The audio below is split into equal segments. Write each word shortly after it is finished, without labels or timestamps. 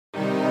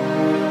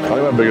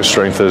think my biggest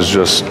strength is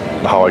just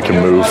how I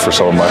can move for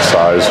some of my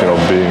size. You know,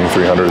 being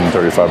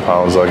 335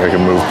 pounds, like I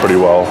can move pretty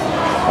well,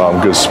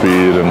 good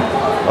speed, and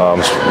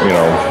you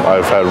know,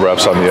 I've had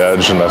reps on the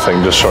edge, and I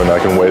think just showing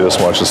that I can weigh this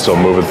much and still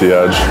move at the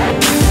edge.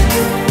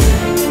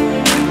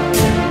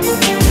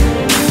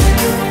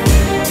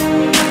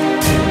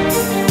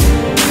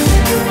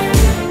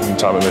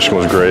 Time at Michigan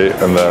was great,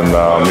 and then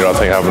you know, I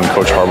think having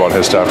Coach Harbaugh and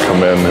his staff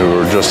come in who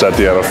were just at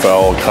the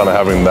NFL, kind of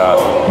having that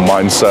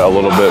mindset a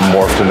little bit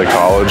morphed into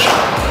college.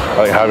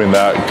 I think having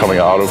that coming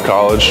out of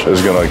college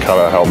is going to kind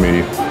of help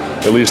me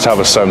at least have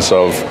a sense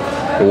of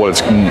what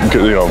it's,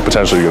 you know,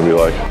 potentially going to be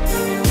like.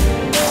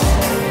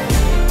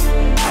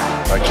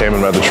 I came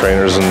and met the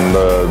trainers and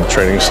the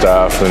training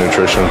staff, the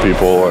nutrition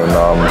people, and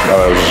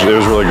it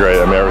was really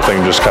great. I mean,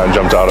 everything just kind of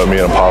jumped out at me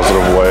in a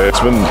positive way. It's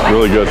been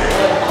really good.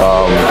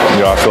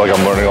 You know, I feel like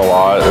I'm learning a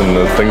lot, and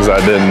the things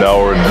that I didn't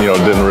know or, you know,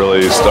 didn't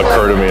really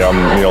occur to me,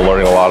 I'm, you know,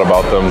 learning a lot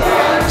about them,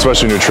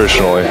 especially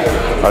nutritionally.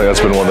 I think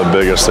that's been one of the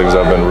biggest things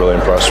I've been really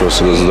impressed with,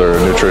 is their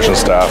nutrition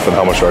staff and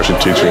how much they're actually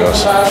teaching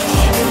us.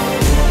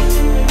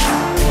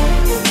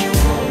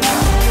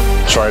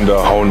 Trying to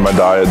hone my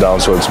diet down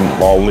so it's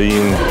all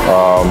lean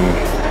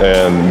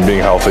and being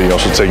healthy, you know,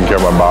 so taking care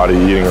of my body,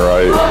 eating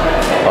right.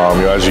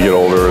 You know, as you get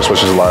older,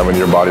 especially as a lineman,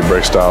 your body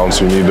breaks down,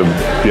 so you need to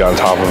be on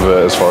top of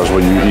it as far as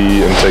what you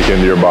eat and take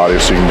into your body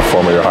so you can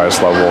perform at your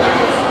highest level.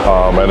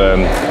 And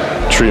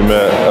then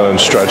treatment and then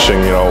stretching,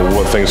 you know,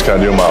 what things can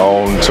I do on my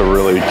own to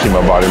really keep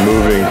my body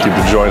moving, keep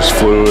the joints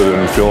fluid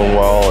and feeling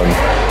well, and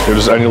you know,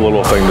 just any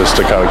little thing just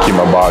to kind of keep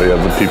my body at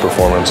the peak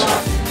performance.